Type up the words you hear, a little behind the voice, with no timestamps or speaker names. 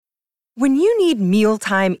When you need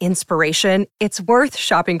mealtime inspiration, it's worth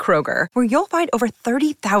shopping Kroger, where you'll find over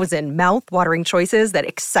 30,000 mouth-watering choices that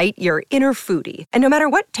excite your inner foodie. And no matter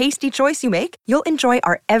what tasty choice you make, you'll enjoy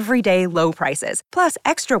our everyday low prices, plus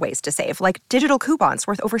extra ways to save, like digital coupons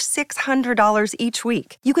worth over $600 each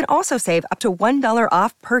week. You can also save up to $1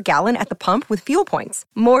 off per gallon at the pump with fuel points.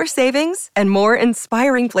 More savings and more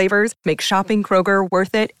inspiring flavors make shopping Kroger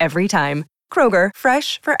worth it every time. Kroger,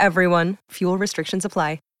 fresh for everyone. Fuel restrictions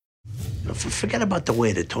apply. Forget about the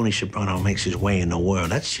way that Tony Soprano makes his way in the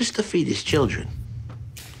world. That's just to feed his children.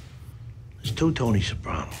 There's two Tony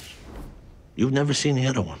Sopranos. You've never seen the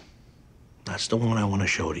other one. That's the one I want to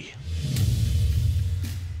show to you.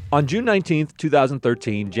 On June 19th,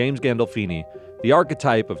 2013, James Gandolfini, the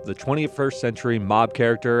archetype of the 21st century mob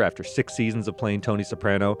character after 6 seasons of playing Tony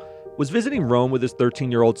Soprano, was visiting Rome with his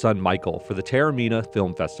 13-year-old son Michael for the Taormina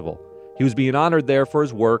Film Festival. He was being honored there for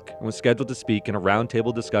his work and was scheduled to speak in a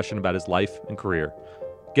roundtable discussion about his life and career.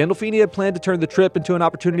 Gandolfini had planned to turn the trip into an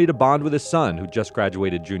opportunity to bond with his son, who just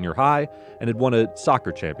graduated junior high and had won a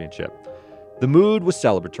soccer championship. The mood was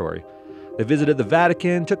celebratory. They visited the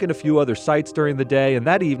Vatican, took in a few other sites during the day, and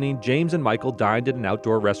that evening, James and Michael dined at an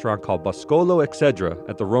outdoor restaurant called Boscolo Excedra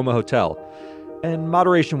at the Roma Hotel. And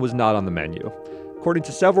moderation was not on the menu. According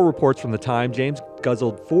to several reports from the time, James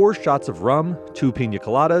guzzled 4 shots of rum, 2 pina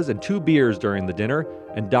coladas, and 2 beers during the dinner,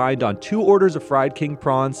 and dined on 2 orders of fried king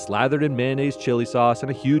prawns slathered in mayonnaise chili sauce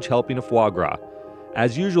and a huge helping of foie gras.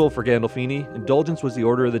 As usual for Gandolfini, indulgence was the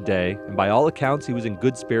order of the day, and by all accounts he was in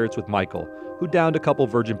good spirits with Michael, who downed a couple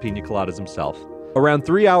virgin pina coladas himself. Around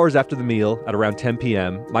 3 hours after the meal, at around 10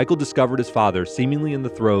 p.m., Michael discovered his father seemingly in the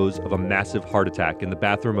throes of a massive heart attack in the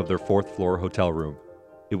bathroom of their 4th-floor hotel room.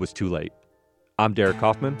 It was too late. I'm Derek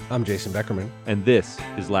Kaufman. I'm Jason Beckerman. And this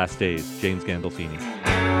is Last Days, James Gandolfini.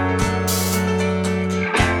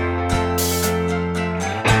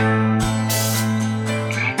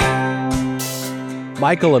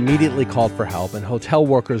 Michael immediately called for help, and hotel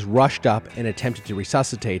workers rushed up and attempted to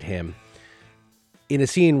resuscitate him. In a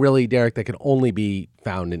scene, really, Derek, that could only be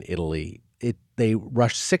found in Italy. They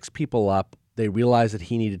rushed 6 people up. They realized that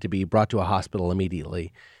he needed to be brought to a hospital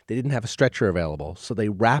immediately. They didn't have a stretcher available, so they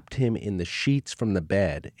wrapped him in the sheets from the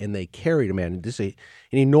bed, and they carried him, and this is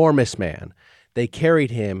an enormous man. They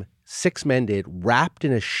carried him, 6 men did, wrapped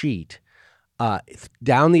in a sheet,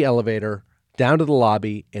 down the elevator, down to the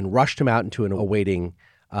lobby, and rushed him out into an awaiting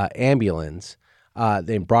ambulance.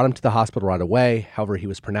 They brought him to the hospital right away. However, he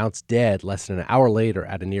was pronounced dead less than an hour later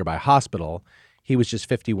at a nearby hospital. He was just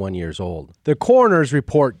 51 years old. The coroner's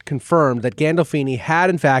report confirmed that Gandolfini had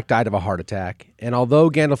in fact died of a heart attack, and although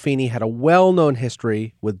Gandolfini had a well-known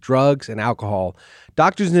history with drugs and alcohol,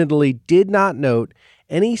 doctors in Italy did not note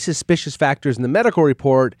any suspicious factors in the medical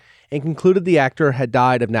report and concluded the actor had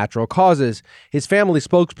died of natural causes. His family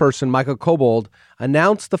spokesperson, Michael Kobold,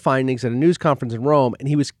 announced the findings at a news conference in Rome, and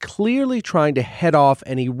he was clearly trying to head off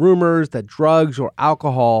any rumors that drugs or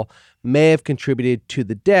alcohol may have contributed to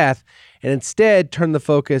the death, and instead turned the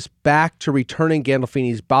focus back to returning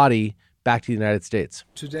Gandolfini's body back to the United States.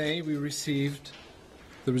 Today we received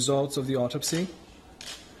the results of the autopsy,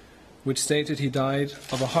 which stated he died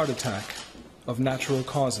of a heart attack of natural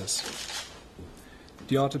causes.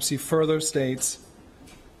 The autopsy further states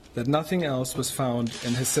that nothing else was found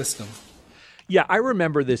in his system. Yeah, I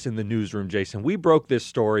remember this in the newsroom, Jason. We broke this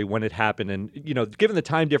story when it happened. And, given the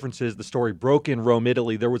time differences, the story broke in Rome,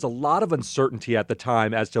 Italy. There was a lot of uncertainty at the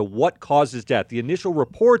time as to what caused his death. The initial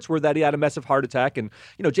reports were that he had a massive heart attack. And,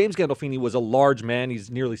 James Gandolfini was a large man. He's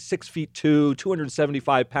nearly 6'2",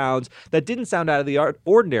 275 pounds. That didn't sound out of the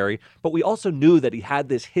ordinary. But we also knew that he had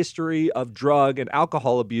this history of drug and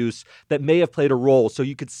alcohol abuse that may have played a role. So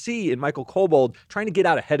you could see in Michael Kobold trying to get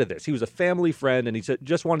out ahead of this. He was a family friend, and he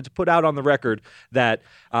just wanted to put out on the record that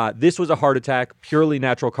this was a heart attack, purely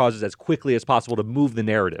natural causes, as quickly as possible to move the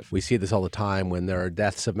narrative. We see this all the time when there are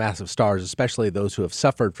deaths of massive stars, especially those who have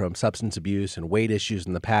suffered from substance abuse and weight issues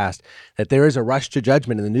in the past, that there is a rush to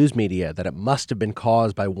judgment in the news media that it must have been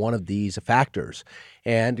caused by one of these factors.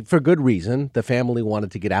 And for good reason, the family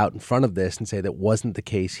wanted to get out in front of this and say that wasn't the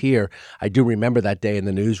case here. I do remember that day in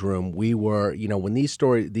the newsroom. We were, when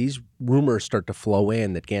these rumors start to flow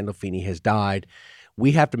in that Gandolfini has died,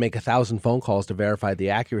 we have to make 1,000 phone calls to verify the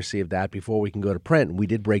accuracy of that before we can go to print. We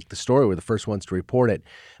did break the story. We're the first ones to report it.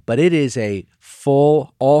 But it is a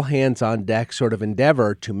full, all-hands-on-deck sort of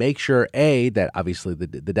endeavor to make sure, A, that obviously the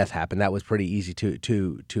death happened. That was pretty easy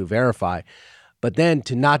to verify. but then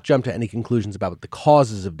to not jump to any conclusions about what the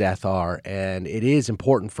causes of death are. And it is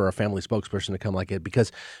important for a family spokesperson to come like it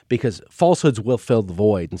because falsehoods will fill the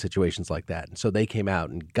void in situations like that. And so they came out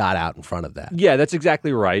and got out in front of that. Yeah, that's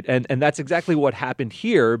exactly right. And that's exactly what happened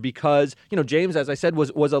here because, James, as I said,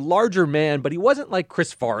 was a larger man, but he wasn't like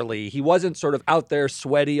Chris Farley. He wasn't sort of out there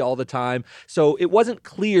sweaty all the time. So it wasn't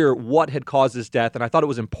clear what had caused his death. And I thought it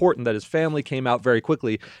was important that his family came out very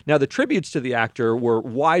quickly. Now, the tributes to the actor were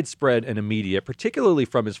widespread and immediate, particularly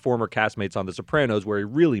from his former castmates on The Sopranos, where he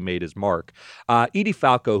really made his mark. Edie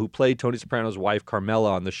Falco, who played Tony Soprano's wife,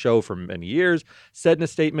 Carmela, on the show for many years, said in a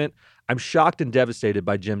statement, "I'm shocked and devastated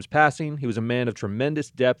by Jim's passing. He was a man of tremendous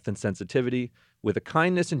depth and sensitivity. With a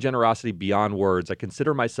kindness and generosity beyond words, I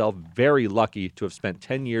consider myself very lucky to have spent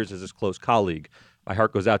 10 years as his close colleague. My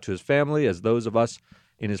heart goes out to his family as those of us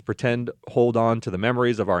in his pretend hold on to the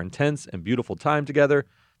memories of our intense and beautiful time together.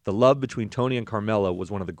 The love between Tony and Carmela was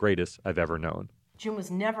one of the greatest I've ever known." Jim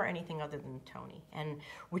was never anything other than Tony, and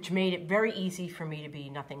which made it very easy for me to be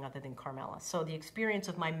nothing other than Carmela. So the experience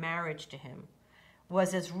of my marriage to him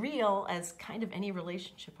was as real as kind of any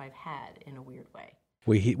relationship I've had in a weird way.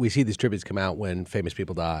 We see these tributes come out when famous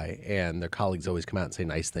people die, and their colleagues always come out and say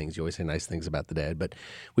nice things. You always say nice things about the dead. But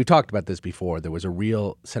we've talked about this before. There was a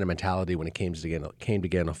real sentimentality when it came to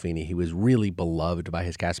Gandolfini. He was really beloved by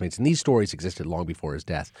his castmates. And these stories existed long before his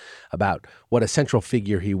death about what a central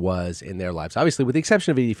figure he was in their lives. Obviously, with the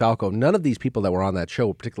exception of Edie Falco, none of these people that were on that show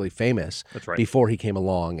were particularly famous before he came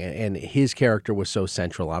along. And his character was so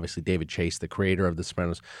central. Obviously, David Chase, the creator of The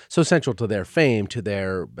Sopranos, so central to their fame, to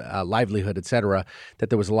their livelihood, etc., that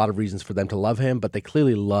there was a lot of reasons for them to love him, but they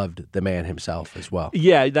clearly loved the man himself as well.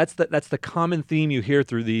 Yeah, that's the common theme you hear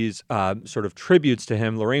through these sort of tributes to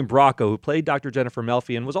him. Lorraine Bracco, who played Dr. Jennifer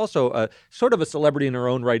Melfi and was also sort of a celebrity in her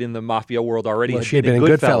own right in the mafia world already. Well, she had been in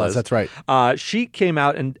Goodfellas, that's right. She came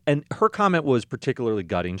out, and her comment was particularly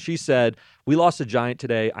gutting. She said, "We lost a giant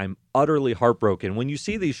today. I'm utterly heartbroken." When you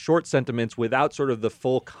see these short sentiments without sort of the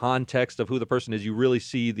full context of who the person is, you really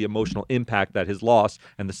see the emotional impact that his loss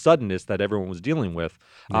and the suddenness that everyone was dealing with.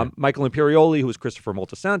 Yeah. Michael Imperioli, who was Christopher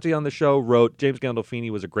Moltisanti on the show, wrote, "James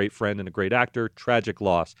Gandolfini was a great friend and a great actor. Tragic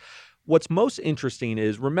loss." What's most interesting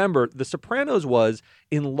is, remember, The Sopranos was,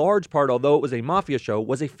 in large part, although it was a mafia show,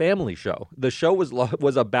 was a family show. The show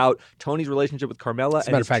was about Tony's relationship with Carmela and his two kids. As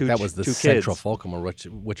a matter of fact, that was the central fulcrum,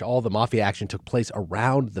 which all the mafia action took place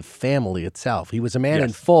around the family itself. He was a man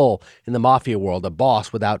in full in the mafia world, a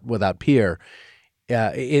boss without peer.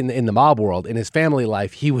 In the mob world, in his family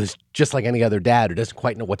life, he was just like any other dad who doesn't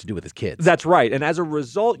quite know what to do with his kids. That's right. And as a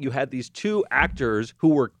result, you had these two actors who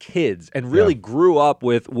were kids and really grew up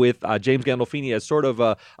with James Gandolfini as sort of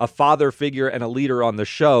a father figure and a leader on the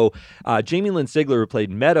show. Jamie Lynn Sigler, who played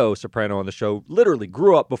Meadow Soprano on the show, literally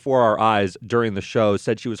grew up before our eyes during the show,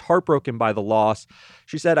 said she was heartbroken by the loss.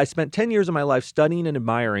 She said, "I spent 10 years of my life studying and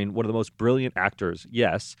admiring one of the most brilliant actors,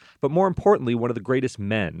 yes, but more importantly, one of the greatest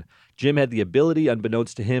men. Jim had the ability,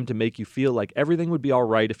 unbeknownst to him, to make you feel like everything would be all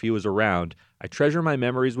right if he was around. I treasure my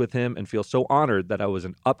memories with him and feel so honored that I was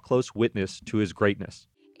an up-close witness to his greatness."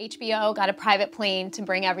 HBO got a private plane to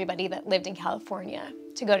bring everybody that lived in California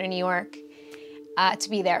to go to New York to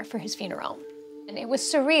be there for his funeral. And it was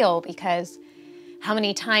surreal because how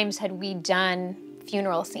many times had we done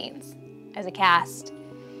funeral scenes as a cast?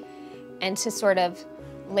 And to sort of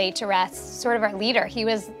lay to rest sort of our leader. He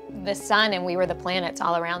was the sun and we were the planets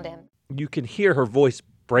all around him. You can hear her voice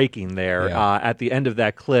breaking there at the end of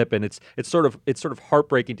that clip, and it's sort of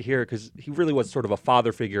heartbreaking to hear because he really was sort of a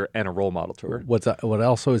father figure and a role model to her. What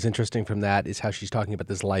also is interesting from that is how she's talking about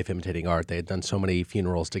this life imitating art. They had done so many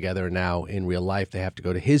funerals together, and now in real life they have to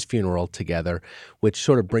go to his funeral together, which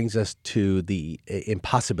sort of brings us to the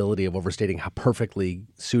impossibility of overstating how perfectly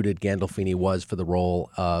suited Gandolfini was for the role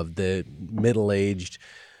of the middle-aged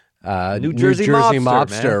New Jersey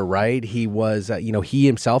mobster, right? He was, he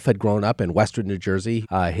himself had grown up in Western New Jersey.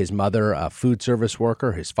 His mother, a food service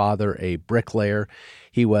worker. His father, a bricklayer.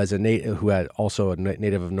 He was who had also a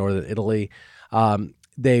native of northern Italy.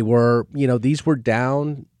 They were, these were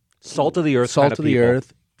down salt of the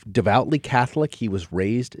earth, devoutly Catholic. He was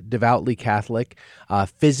raised devoutly Catholic,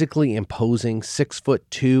 physically imposing,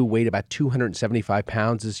 6'2", weighed about 275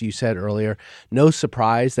 pounds, as you said earlier. No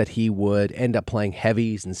surprise that he would end up playing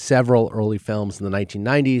heavies in several early films in the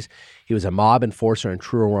 1990s. He was a mob enforcer in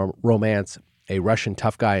True Romance, a Russian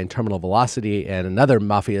tough guy in Terminal Velocity, and another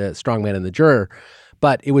mafia strongman in The Juror.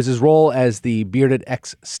 But it was his role as the bearded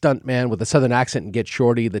ex-stuntman with a southern accent in Get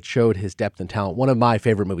Shorty that showed his depth and talent. One of my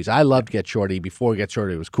favorite movies. I loved Get Shorty before Get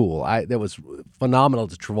Shorty was cool. That was phenomenal.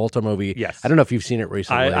 It's a Travolta movie. Yes. I don't know if you've seen it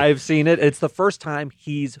recently. I've seen it. It's the first time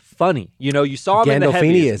he's funny. You know, you saw him in the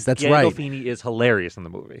heavies. That's right. Gandolfini is hilarious in the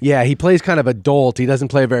movie. Yeah, he plays kind of a dolt. He doesn't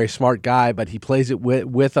play a very smart guy, but he plays it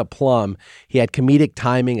with a plum. He had comedic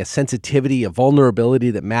timing, a sensitivity, a vulnerability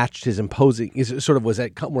that matched his imposing,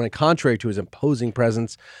 contrary to his imposing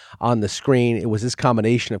presence on the screen. It was this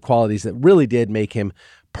combination of qualities that really did make him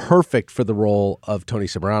perfect for the role of Tony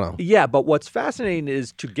Soprano. Yeah, but what's fascinating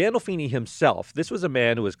is to Gandolfini himself, this was a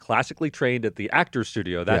man who was classically trained at the Actors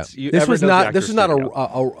Studio. This was not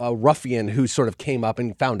a ruffian who sort of came up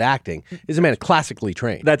and found acting. He's a man classically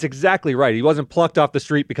trained. That's exactly right. He wasn't plucked off the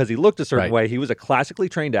street because he looked a certain way. He was a classically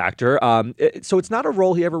trained actor. So it's not a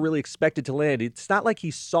role he ever really expected to land. It's not like he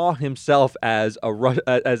saw himself as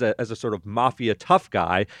a sort of mafia tough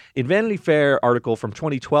guy. In Vanity Fair article from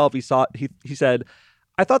 2012, he said,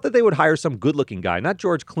 I thought that they would hire some good-looking guy, not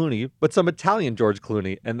George Clooney, but some Italian George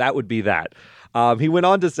Clooney, and that would be that. He went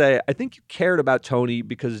on to say, I think you cared about Tony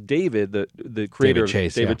because David, the creator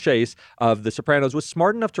David Chase of The Sopranos, was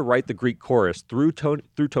smart enough to write the Greek chorus through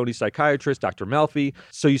Tony's psychiatrist, Dr. Melfi.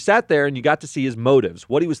 So you sat there and you got to see his motives,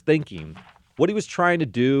 what he was thinking, what he was trying to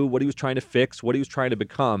do, what he was trying to fix, what he was trying to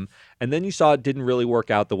become. And then you saw it didn't really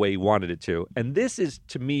work out the way he wanted it to. And this is,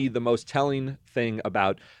 to me, the most telling thing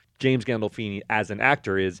about James Gandolfini as an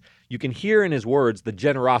actor is you can hear in his words the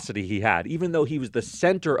generosity he had. Even though he was the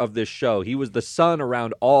center of this show, he was the sun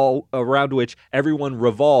around which everyone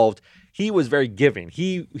revolved, he was very giving.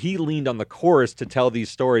 He leaned on the chorus to tell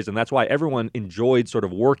these stories, and that's why everyone enjoyed sort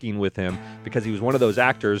of working with him, because he was one of those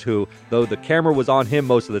actors who, though the camera was on him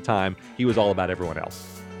most of the time, he was all about everyone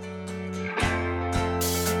else.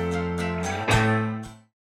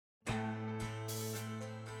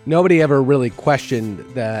 Nobody ever really questioned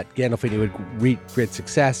that Gandolfini would reach great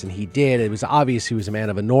success, and he did. It was obvious he was a man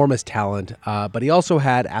of enormous talent, but he also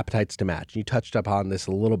had appetites to match. You touched upon this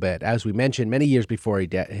a little bit. As we mentioned, many years before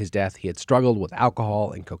his death, he had struggled with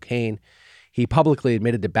alcohol and cocaine. He publicly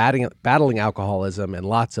admitted to battling alcoholism, and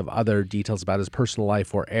lots of other details about his personal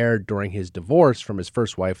life were aired during his divorce from his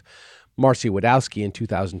first wife, Marcy Wadowski, in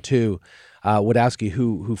 2002. Wadowski,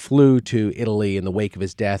 who flew to Italy in the wake of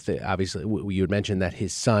his death. Obviously, you had mentioned that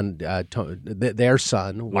his son, their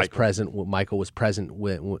son, was present. Michael was present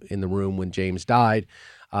in the room when James died,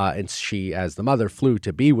 and she, as the mother, flew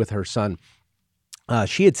to be with her son.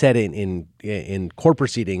 She had said in court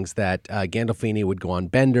proceedings that Gandolfini would go on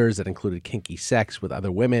benders that included kinky sex with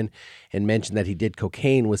other women, and mentioned that he did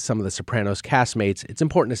cocaine with some of the Sopranos castmates. It's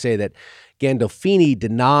important to say that Gandolfini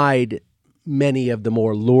denied many of the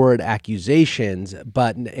more lurid accusations,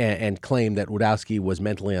 and claimed that Wadowski was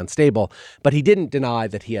mentally unstable, but he didn't deny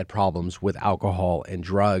that he had problems with alcohol and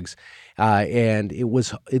drugs. And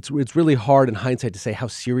it's really hard in hindsight to say how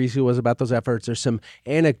serious he was about those efforts. There's some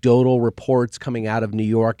anecdotal reports coming out of New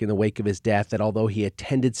York in the wake of his death that although he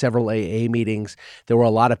attended several AA meetings, there were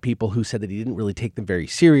a lot of people who said that he didn't really take them very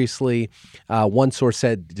seriously. One source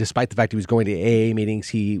said, despite the fact he was going to AA meetings,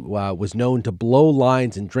 he was known to blow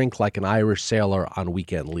lines and drink like an Irish sailor on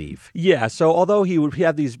weekend leave. Yeah, so although he would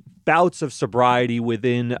have these bouts of sobriety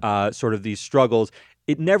within sort of these struggles,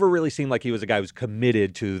 it never really seemed like he was a guy who was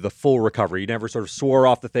committed to the full recovery. He never sort of swore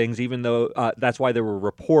off the things, even though that's why there were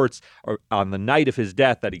reports on the night of his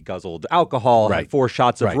death that he guzzled alcohol, had 4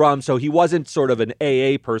 shots of rum. So he wasn't sort of an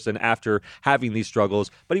AA person after having these struggles,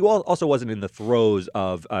 but he also wasn't in the throes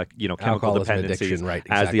of chemical dependencies,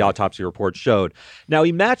 as the autopsy report showed. Now,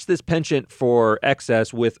 he matched this penchant for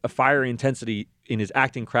excess with a fiery intensity in his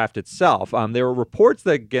acting craft itself. There were reports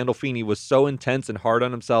that Gandolfini was so intense and hard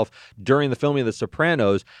on himself during the filming of The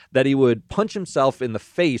Sopranos that he would punch himself in the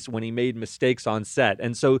face when he made mistakes on set.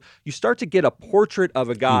 And so you start to get a portrait of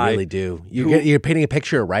a guy. You really do. You're painting a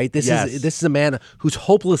picture, right? This is a man who's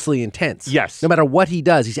hopelessly intense. Yes. No matter what he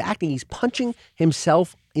does, he's acting, he's punching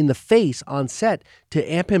himself in the face on set to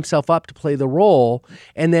amp himself up to play the role,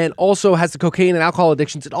 and then also has the cocaine and alcohol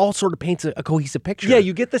addictions. It all sort of paints a cohesive picture. Yeah,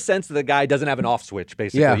 you get the sense that the guy doesn't have an off switch,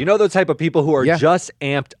 basically. Yeah. You know those type of people who are just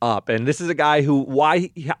amped up. And this is a guy who, why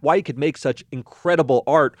he could make such incredible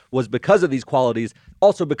art was because of these qualities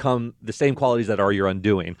also become the same qualities that are your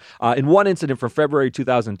undoing. In one incident from February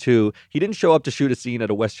 2002, he didn't show up to shoot a scene at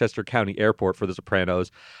a Westchester County airport for The Sopranos.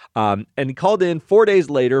 And he called in 4 days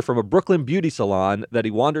later from a Brooklyn beauty salon that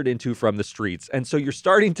he wandered into from the streets. And so you're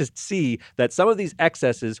starting to see that some of these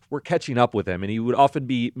excesses were catching up with him, and he would often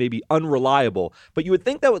be maybe unreliable. But you would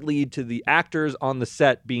think that would lead to the actors on the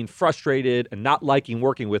set being frustrated and not liking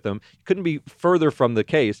working with him. Couldn't be further from the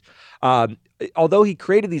case. Although he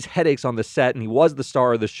created these headaches on the set and he was the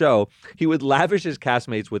star of the show, he would lavish his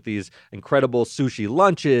castmates with these incredible sushi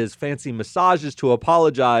lunches, fancy massages to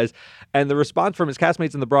apologize. And the response from his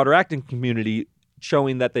castmates in the broader acting community,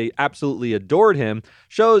 showing that they absolutely adored him,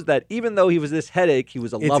 shows that even though he was this headache, he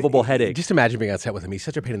was a lovable headache. Just imagine being on set with him. He's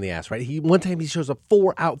such a pain in the ass, right? One time he shows up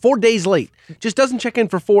 4 days late, just doesn't check in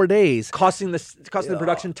for 4 days, costing the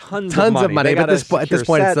production tons of money. But at this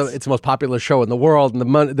point, it's the most popular show in the world,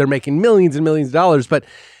 and they're making millions and millions of dollars. But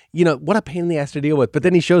what a pain in the ass to deal with. But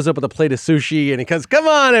then he shows up with a plate of sushi and he goes, "Come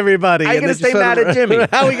on, everybody." How are you going to stay mad at Jimmy?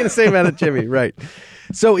 How are we going to stay mad at Jimmy? Right.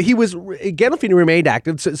 So Gandolfini remained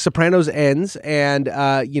active. Sopranos ends, and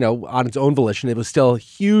on its own volition, it was still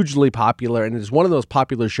hugely popular, and it is one of those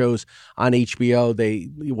popular shows on HBO.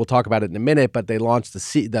 We'll talk about it in a minute, but they launched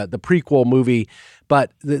the prequel movie.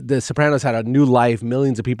 But the Sopranos had a new life.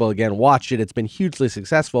 Millions of people again watched it. It's been hugely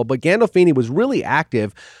successful. But Gandolfini was really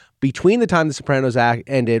active between the time The Sopranos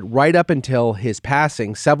ended right up until his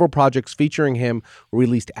passing. Several projects featuring him were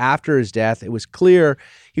released after his death. It was clear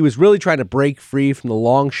he was really trying to break free from the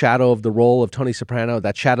long shadow of the role of Tony Soprano,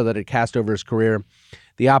 that shadow that had cast over his career.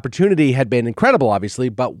 The opportunity had been incredible, obviously,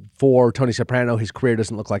 but for Tony Soprano, his career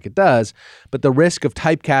doesn't look like it does. But the risk of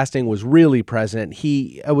typecasting was really present.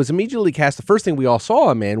 He was immediately cast. The first thing we all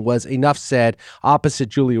saw him in was Enough Said, opposite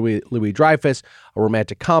Julia Louis-Dreyfus, a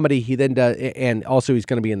romantic comedy. He then does, and also he's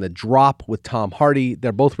going to be in The Drop with Tom Hardy.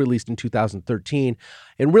 They're both released in 2013,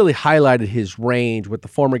 and really highlighted his range, with the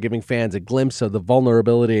former giving fans a glimpse of the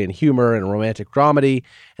vulnerability and humor in a romantic dramedy,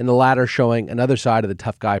 and the latter showing another side of the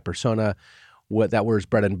tough guy persona that was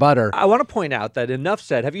bread and butter. I want to point out that Enough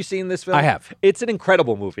Said. Have you seen this film? I have. It's an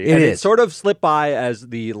incredible movie. It sort of slipped by as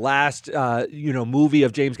the last, movie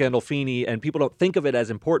of James Gandolfini, and people don't think of it as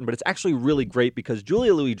important, but it's actually really great because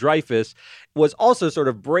Julia Louis-Dreyfus was also sort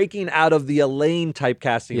of breaking out of the Elaine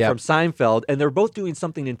typecasting from Seinfeld, and they're both doing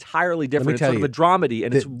something entirely different. It's sort of a dramedy,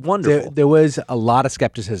 and it's wonderful. There was a lot of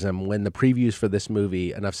skepticism when the previews for this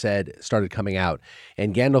movie, Enough Said, started coming out,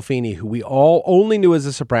 and Gandolfini, who we all only knew as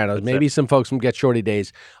The Sopranos, maybe some folks from Get Shorty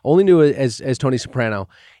days only knew as Tony Soprano,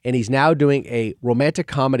 and he's now doing a romantic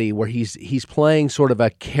comedy where he's playing sort of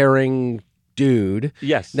a caring dude.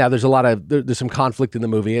 Yes. Now there's some conflict in the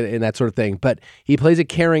movie and that sort of thing, but he plays a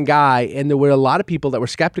caring guy, and there were a lot of people that were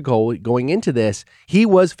skeptical going into this. He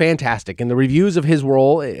was fantastic, and the reviews of his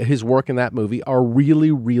work in that movie are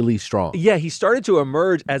really, really strong. Yeah, he started to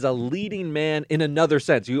emerge as a leading man in another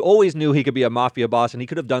sense. You always knew he could be a mafia boss, and he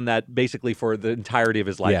could have done that basically for the entirety of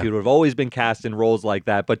his life. Yeah. He would have always been cast in roles like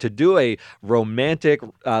that, but to do a romantic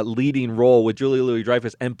leading role with Julia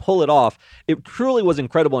Louis-Dreyfus and pull it off, it truly was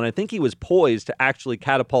incredible, and I think he was poised to actually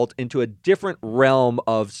catapult into a different realm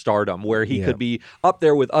of stardom where he could be up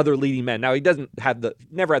there with other leading men. Now, he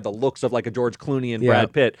never had the looks of like a George Clooney and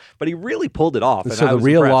Brad Pitt, but he really pulled it off. So the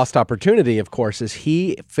real lost opportunity, of course, is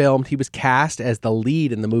he was cast as the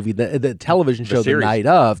lead in the movie, the television show, The Night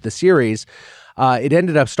Of, the series. It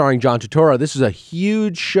ended up starring John Turturro. This is a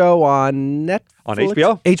huge show on Netflix. On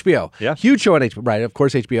HBO? HBO. Yeah. Huge show on HBO. Right, of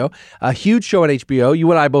course, HBO. A huge show on HBO. You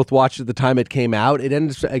and I both watched at the time it came out. It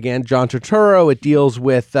ends, again, John Turturro. It deals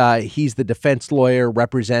with, he's the defense lawyer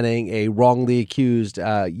representing a wrongly accused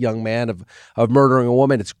young man of murdering a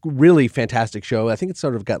woman. It's a really fantastic show. I think it's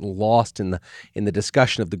sort of gotten lost in the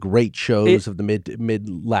discussion of the great shows of the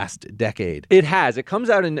mid last decade. It has. It comes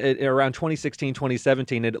out in around 2016,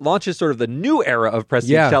 2017. It launches sort of the new era of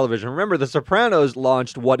prestige television. Remember, The Sopranos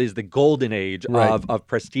launched what is the golden age of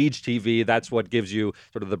prestige TV. That's what gives you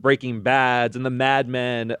sort of the Breaking Bads and the Mad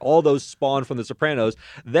Men. All those spawn from The Sopranos.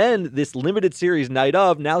 Then this limited series Night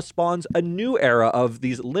Of now spawns a new era of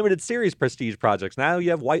these limited series prestige projects. Now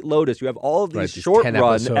you have White Lotus. You have all of these short-run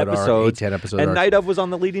episodes. 10 episode and arcs. Night Of was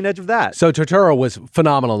on the leading edge of that. So Turturro was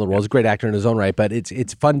phenomenal in the role. He's a great actor in his own right, but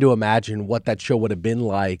it's fun to imagine what that show would have been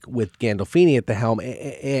like with Gandolfini at the helm.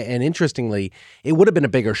 And interestingly, it would have been a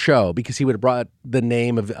bigger show because he would have brought the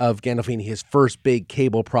name of Gandolfini, his first big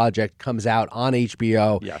cable project, comes out on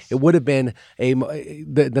HBO. Yes. It would have been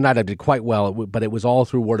the Night Of did quite well, but it was all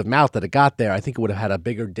through word of mouth that it got there. I think it would have had a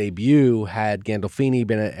bigger debut had Gandolfini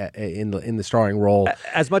been in the starring role.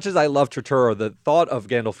 As much as I love Turturro, the thought of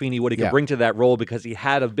Gandolfini, what he could bring to that role, because he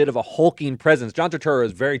had a bit of a hulking presence. John Turturro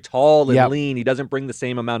is very tall and lean. He doesn't bring the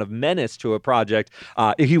same amount of menace to a project.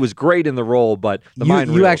 He was great in the role, but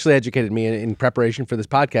you actually educated me in preparation for this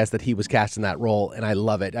podcast that he was cast in that role, and I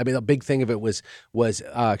love it. I mean, a big thing of it was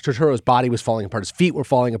Turturro's body was falling apart, his feet were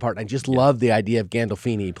falling apart. And I just loved the idea of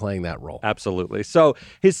Gandolfini playing that role. Absolutely. So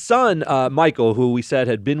his son, Michael, who we said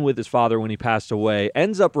had been with his father when he passed away,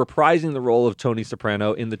 ends up reprising the role of Tony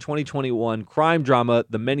Soprano in the 2021 crime drama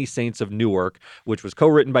The Many Saints of Newark, which was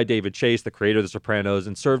co-written by David Chase, the creator of The Sopranos,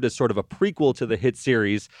 and served as sort of a prequel to the hit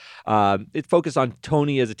series. It focused on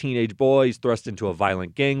Tony as a teenage boy. He's thrust into a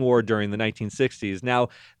violent gang war during the 1960s. Now,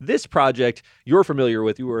 this project you're familiar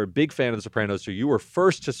with. You were a big fan of The Sopranos, so you were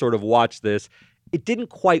first to sort of watch this. It didn't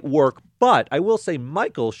quite work, but I will say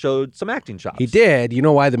Michael showed some acting chops. He did. You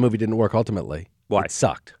know why the movie didn't work ultimately? Why? It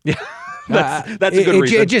sucked. Yeah. That's a good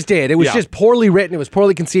reason. It just did. It was just poorly written. It was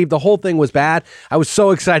poorly conceived. The whole thing was bad. I was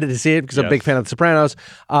so excited to see it because I'm a big fan of The Sopranos.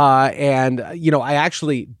 I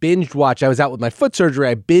actually binge watched. I was out with my foot surgery.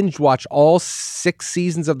 I binge watched all 6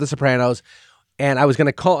 seasons of The Sopranos. And I was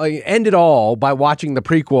going to end it all by watching the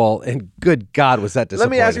prequel, and good God, was that disappointing.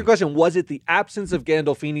 Let me ask you a question. Was it the absence of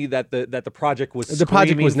Gandolfini that the project was The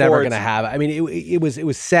project was never going to have. I mean, it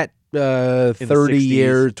was set 30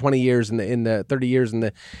 years, 20 years in the 30 years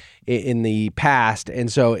in the past,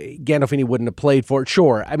 and so Gandolfini wouldn't have played for it.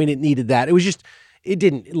 Sure, I mean, it needed that. It was just. It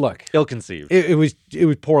didn't look ill-conceived. It was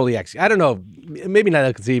poorly executed. I don't know, maybe not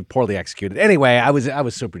ill-conceived, poorly executed. Anyway, I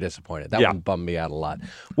was super disappointed. That one bummed me out a lot.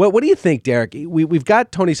 What do you think, Derek? We've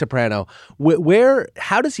got Tony Soprano.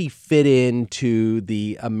 How does he fit into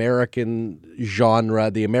the American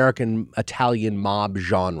genre, the American Italian mob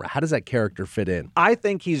genre? How does that character fit in? I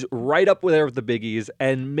think he's right up there with the biggies,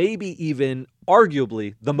 and maybe even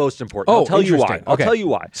arguably the most important. I'll tell you why. I'll tell you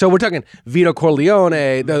why. So we're talking Vito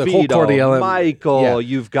Corleone, the whole Corleone. Michael,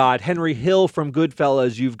 you've got Henry Hill from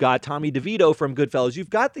Goodfellas, you've got Tommy DeVito from Goodfellas.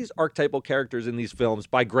 You've got these archetypal characters in these films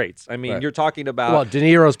by greats. I mean, you're talking about... Well, De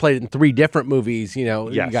Niro's played it in 3 different movies. You know,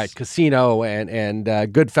 you got Casino and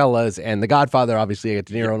Goodfellas and The Godfather, obviously. You got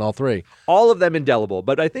De Niro in all 3. All of them indelible.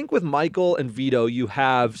 But I think with Michael and Vito, you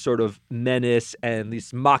have sort of menace and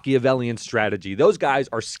this Machiavellian strategy. Those guys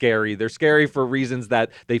are scary. They're scary for reasons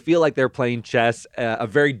that they feel like they're playing chess, a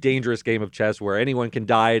very dangerous game of chess where anyone can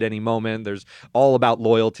die at any moment. There's all about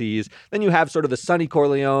loyalties. Then you have sort of the Sonny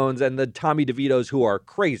Corleones and the Tommy DeVitos who are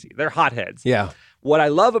crazy. They're hotheads. Yeah. What I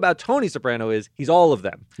love about Tony Soprano is he's all of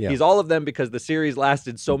them. Yeah. He's all of them because the series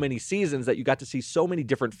lasted so many seasons that you got to see so many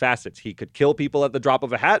different facets. He could kill people at the drop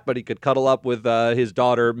of a hat, but he could cuddle up with his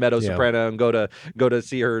daughter Meadow Soprano and go to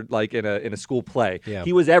see her like in a school play. Yeah.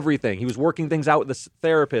 He was everything. He was working things out with the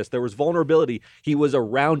therapist. There was vulnerability. He was a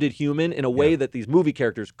rounded human in a way that these movie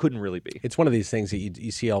characters couldn't really be. It's one of these things that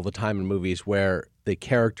you see all the time in movies where the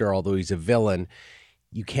character, although he's a villain,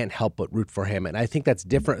 you can't help but root for him. And I think that's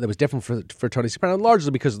different. That was different for Tony Soprano,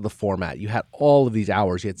 largely because of the format. You had all of these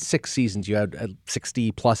hours. You had 6 seasons. You had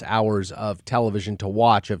 60-plus hours of television to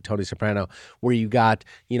watch of Tony Soprano, where you got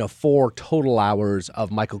 4 total hours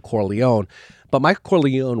of Michael Corleone. But Michael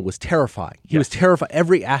Corleone was terrifying. He was terrifying.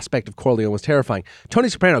 Every aspect of Corleone was terrifying. Tony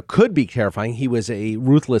Soprano could be terrifying. He was a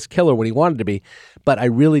ruthless killer when he wanted to be. But I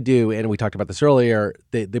really do, and we talked about this earlier,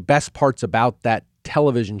 the best parts about that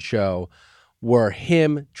television show were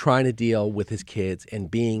him trying to deal with his kids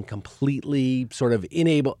and being completely sort of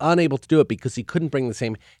unable to do it because he couldn't bring the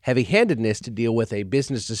same heavy-handedness to deal with a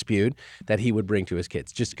business dispute that he would bring to his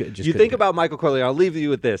kids. You think about Michael Corleone. I'll leave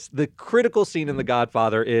you with this. The critical scene in The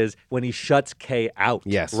Godfather is when he shuts Kay out.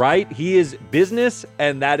 Yes. Right? He is business,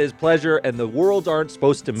 and that is pleasure, and the worlds aren't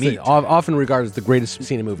supposed to meet. Often regarded as the greatest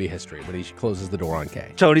scene in movie history when he closes the door on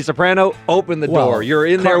Kay. Tony Soprano, open the door. You're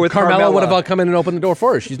in there with Carmela. Would have come in and opened the door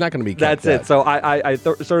for her. She's not going to be kept. That's it. So I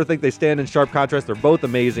sort of think they stand in sharp contrast. They're both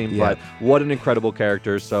amazing, but what an incredible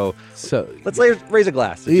character. So let's raise a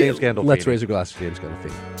glass to James Gandolfini. Let's raise a glass to James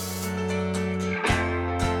Gandolfini.